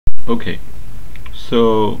Okay,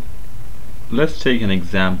 so let's take an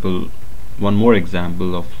example, one more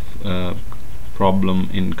example of problem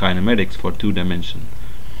in kinematics for two dimension.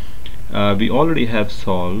 We already have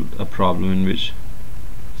solved a problem in which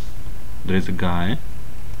there is a guy.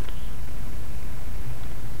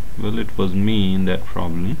 Well, it was me in that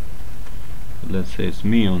problem. Let's say it's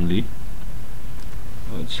me only.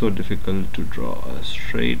 It's so difficult to draw a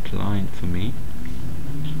straight line for me.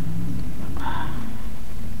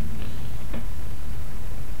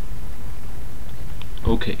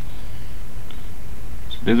 Okay,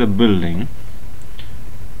 so there's a building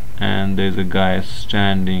and there's a guy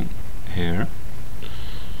standing here,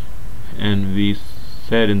 and we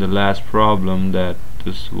said in the last problem that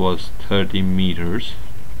this was 30 meters,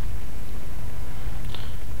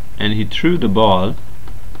 and he threw the ball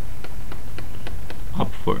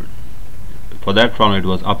upward. For that problem it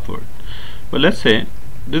was upward, but let's say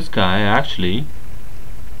this guy actually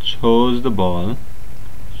chose the ball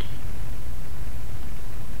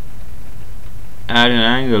at an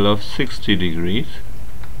angle of 60 degrees,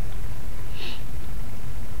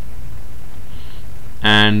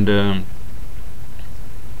 and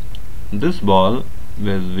this ball,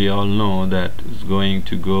 as we all know, that is going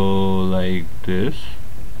to go like this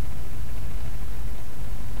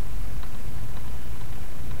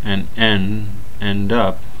and end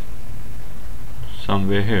up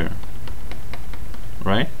somewhere here,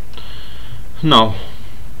 right? Now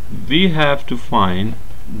we have to find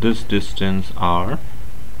this distance r,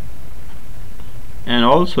 and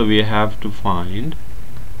also we have to find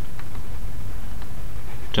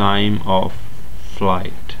time of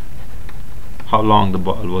flight, how long the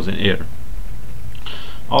ball was in air.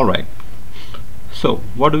 Alright, so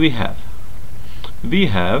what do we have? We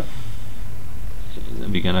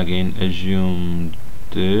can again assume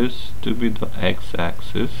this to be the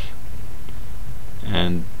x-axis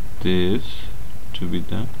and this to be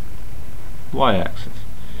the y-axis.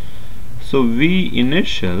 So v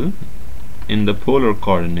initial in the polar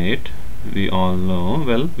coordinate, we all know,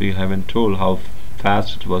 well, we haven't told how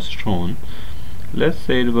fast it was thrown. Let's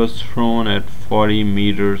say it was thrown at 40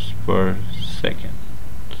 meters per second.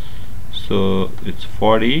 So it's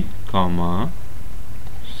 40,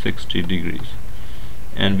 60 degrees,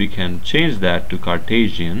 and we can change that to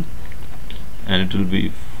Cartesian, and it will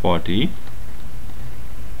be 40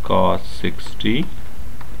 cos 60,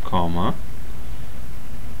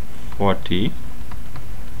 40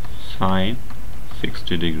 sine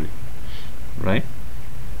 60 degree, right?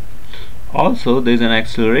 Also there is an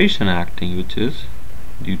acceleration acting which is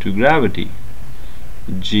due to gravity,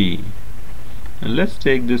 g, and let's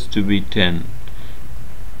take this to be 10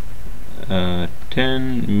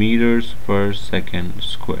 meters per second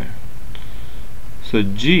square. So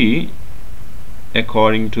g,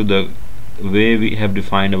 according to the way we have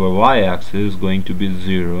defined our y-axis, is going to be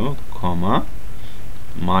 0,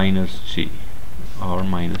 minus g, or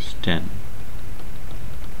minus 10.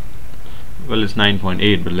 Well, it's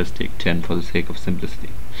 9.8, but let's take 10 for the sake of simplicity.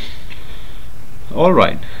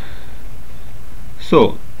 Alright,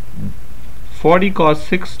 so 40 cos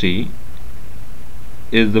 60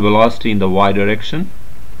 is the velocity in the y direction,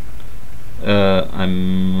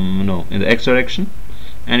 in the x direction,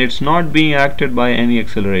 and it's not being acted by any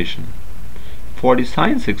acceleration. 40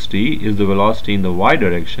 sine 60 is the velocity in the y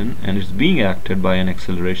direction, and it's being acted by an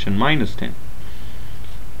acceleration minus 10.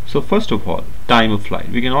 So first of all, time of flight.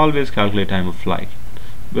 We can always calculate time of flight.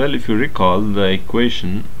 Well, if you recall the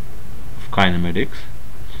equation of kinematics,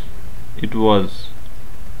 it was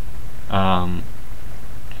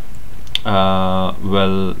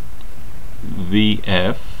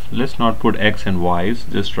Vf, let's not put x and y's,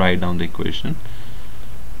 just write down the equation.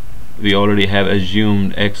 We already have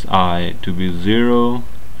assumed xi to be 0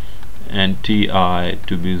 and ti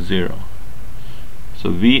to be 0. So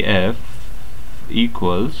Vf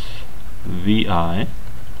equals Vi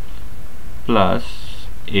plus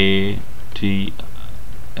ATF,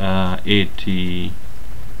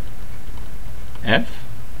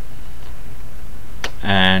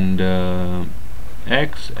 and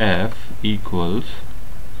XF equals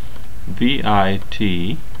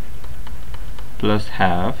VIT plus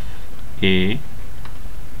half A,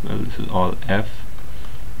 well, this is all F,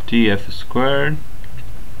 TF squared,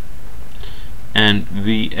 and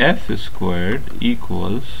Vf squared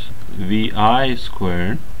equals Vi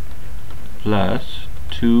squared plus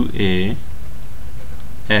 2A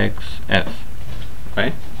XF,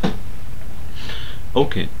 right?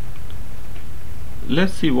 Okay,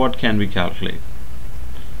 let's see what can we calculate.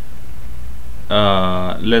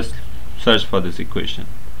 Let's search for this equation.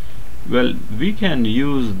 Well, we can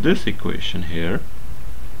use this equation here,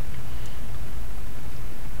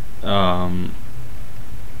 um,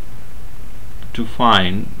 to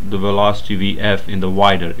find the velocity Vf in the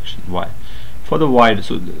y direction. Y for the y,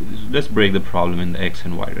 so let's break the problem in the x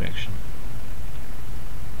and y direction.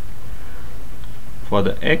 For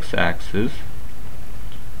the x-axis,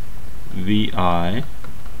 Vi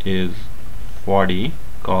is 40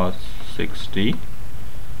 cos 60,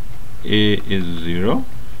 A is 0.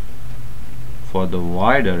 For the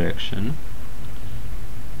y direction,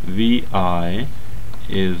 Vi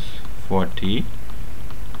is 40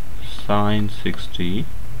 sin 60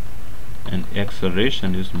 and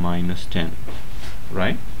acceleration is minus 10,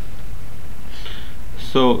 right?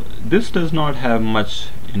 So this does not have much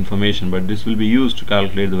information, but this will be used to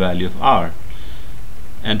calculate the value of r.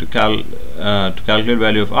 And to calculate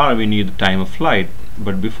value of r, we need the time of flight.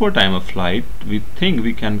 But before time of flight, we think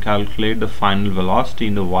we can calculate the final velocity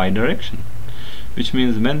in the y direction, which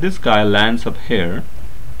means when this guy lands up here,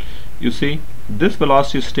 you see this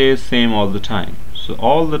velocity stays same all the time. So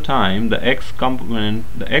all the time the x component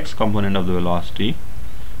of the velocity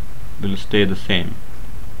will stay the same.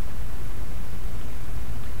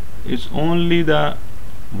 It's only the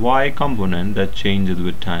y component that changes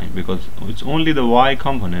with time, because it's only the y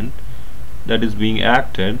component that is being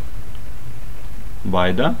acted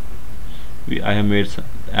by the I have made some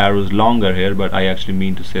arrows longer here, but I actually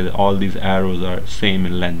mean to say that all these arrows are same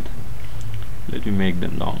in length. Let me make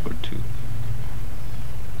them longer too.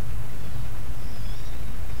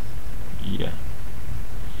 Yeah.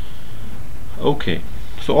 Okay,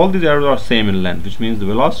 so all these arrows are same in length, which means the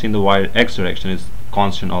velocity in the x direction is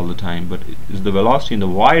constant all the time, but it is the velocity in the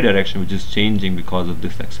y direction which is changing because of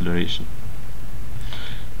this acceleration.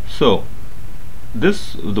 So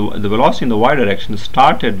this the velocity in the y direction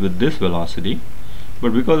started with this velocity,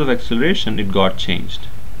 but because of acceleration it got changed.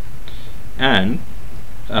 And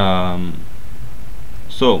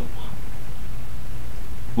so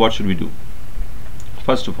what should we do?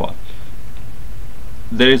 First of all,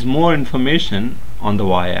 there is more information on the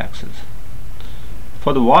y-axis.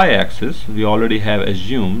 For the y-axis, we already have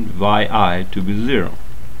assumed yi to be 0.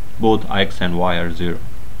 Both x and y are 0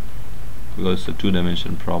 because it's a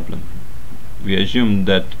two-dimensional problem. We assume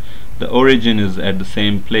that the origin is at the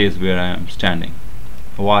same place where I am standing.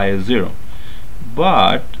 Y is 0.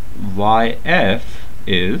 But yf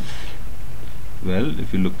is, well,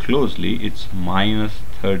 if you look closely, it's minus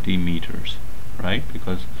 30 meters, right?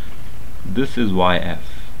 Because this is yf.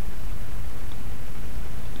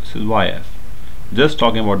 This is yf. Just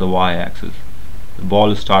talking about the y-axis. The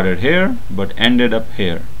ball started here but ended up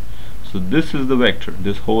here. So this is the vector.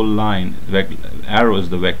 This whole line, arrow is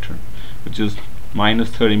the vector, which is minus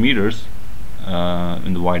 30 meters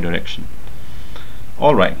in the y direction.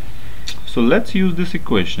 Alright, so let's use this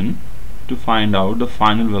equation to find out the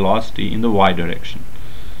final velocity in the y direction.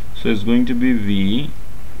 So it's going to be v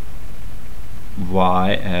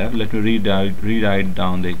yf. Let me rewrite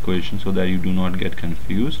down the equation so that you do not get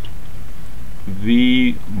confused.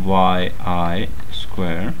 Vyi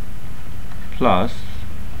square plus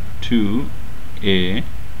 2a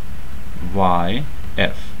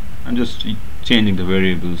yf. I'm just changing the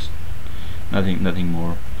variables, nothing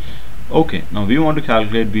more. Okay, now we want to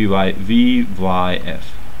calculate vyf,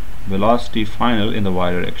 velocity final in the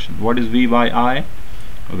y direction. What is vyi?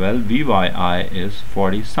 Well, vyi is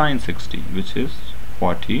 40 sin 60, which is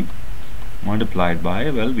 40 multiplied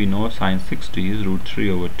by, well, we know sin 60 is root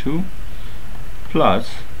 3 over 2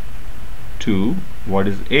 plus 2. What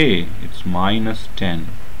is a? It's minus 10.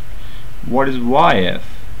 What is yf?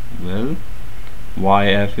 Well,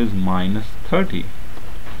 yf is minus 30.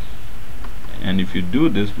 And if you do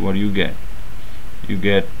this, what do you get? You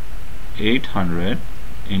get 800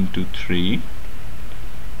 into 3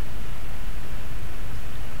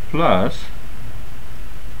 plus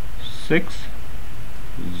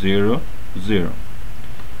 600,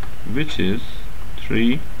 which is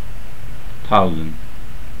 3000.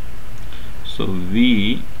 So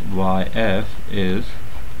vyf is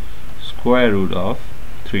square root of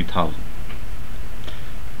 3000.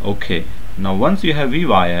 Okay, now once you have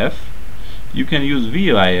vyf, you can use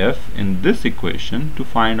vyf in this equation to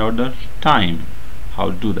find out the time.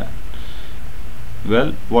 How to do that?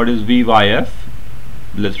 Well, what is vyf?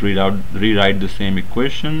 Let's rewrite the same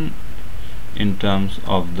equation in terms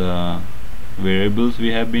of the variables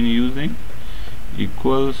we have been using.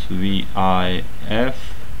 Equals vif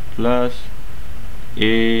plus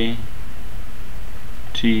atf.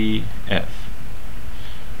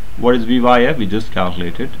 What is vyf? We just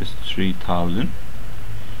calculated. It's 3000.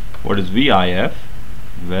 What is vif?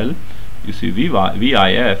 Well, you see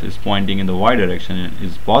vif is pointing in the y direction and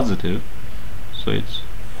is positive, so it's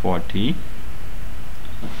 40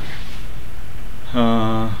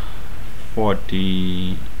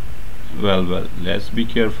 40. Well, let's be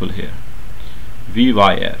careful here.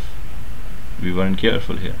 VYF, we weren't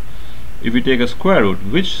careful here. If we take a square root,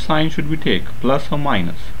 which sign should we take, plus or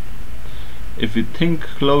minus? If we think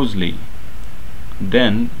closely,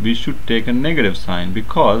 then we should take a negative sign,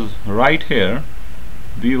 because right here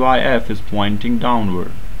VYF is pointing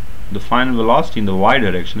downward. The final velocity in the y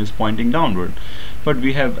direction is pointing downward, but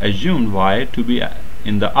we have assumed y to be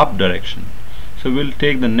in the up direction, so we'll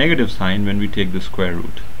take the negative sign when we take the square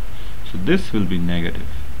root. So this will be negative,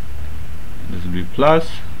 this will be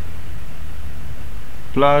plus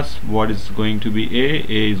what is going to be a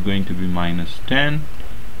is going to be minus 10,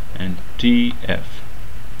 and TF,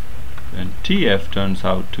 and TF turns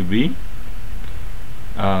out to be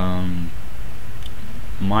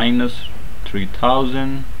minus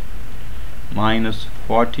 3000 minus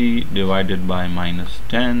 40 divided by minus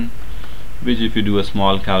 10, which if you do a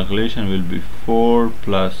small calculation will be 4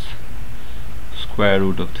 plus square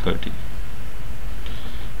root of 30.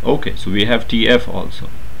 Okay, so we have TF also.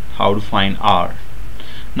 How to find R?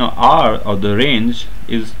 Now R, or the range,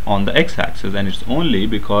 is on the x-axis, and it's only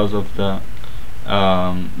because of the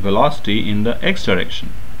velocity in the x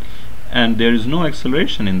direction, and there is no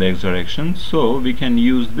acceleration in the x direction, so we can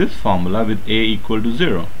use this formula with a equal to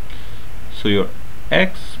 0. So your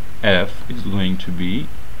xf is going to be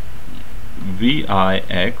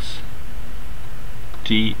VIX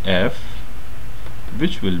TF,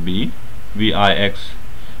 which will be VIX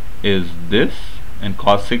is this, and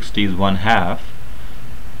cos 60 is 1/2,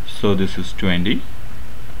 so this is 20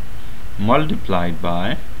 multiplied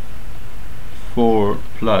by 4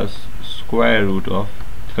 plus square root of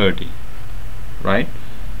 30, right?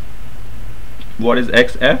 What is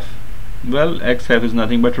XF? Well, XF is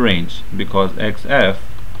nothing but range, because XF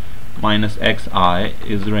minus XI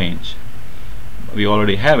is range. We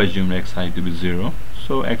already have assumed XI to be 0,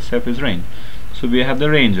 so XF is range. So we have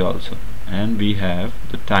the range also, and we have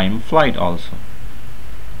the time of flight also,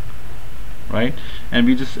 right? And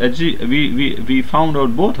we just we found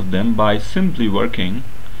out both of them by simply working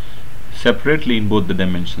separately in both the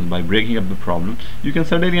dimensions. By breaking up the problem, you can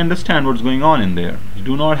certainly understand what's going on in there. You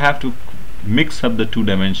do not have to mix up the two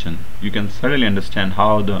dimensions. You can certainly understand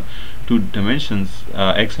how the two dimensions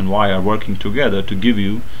x and y are working together to give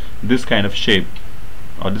you this kind of shape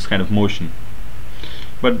or this kind of motion.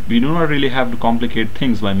 But we do not really have to complicate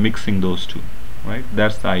things by mixing those two, right?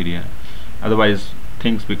 That's the idea. Otherwise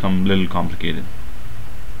things become a little complicated.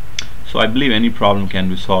 So I believe any problem can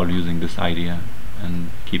be solved using this idea, and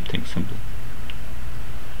keep things simple.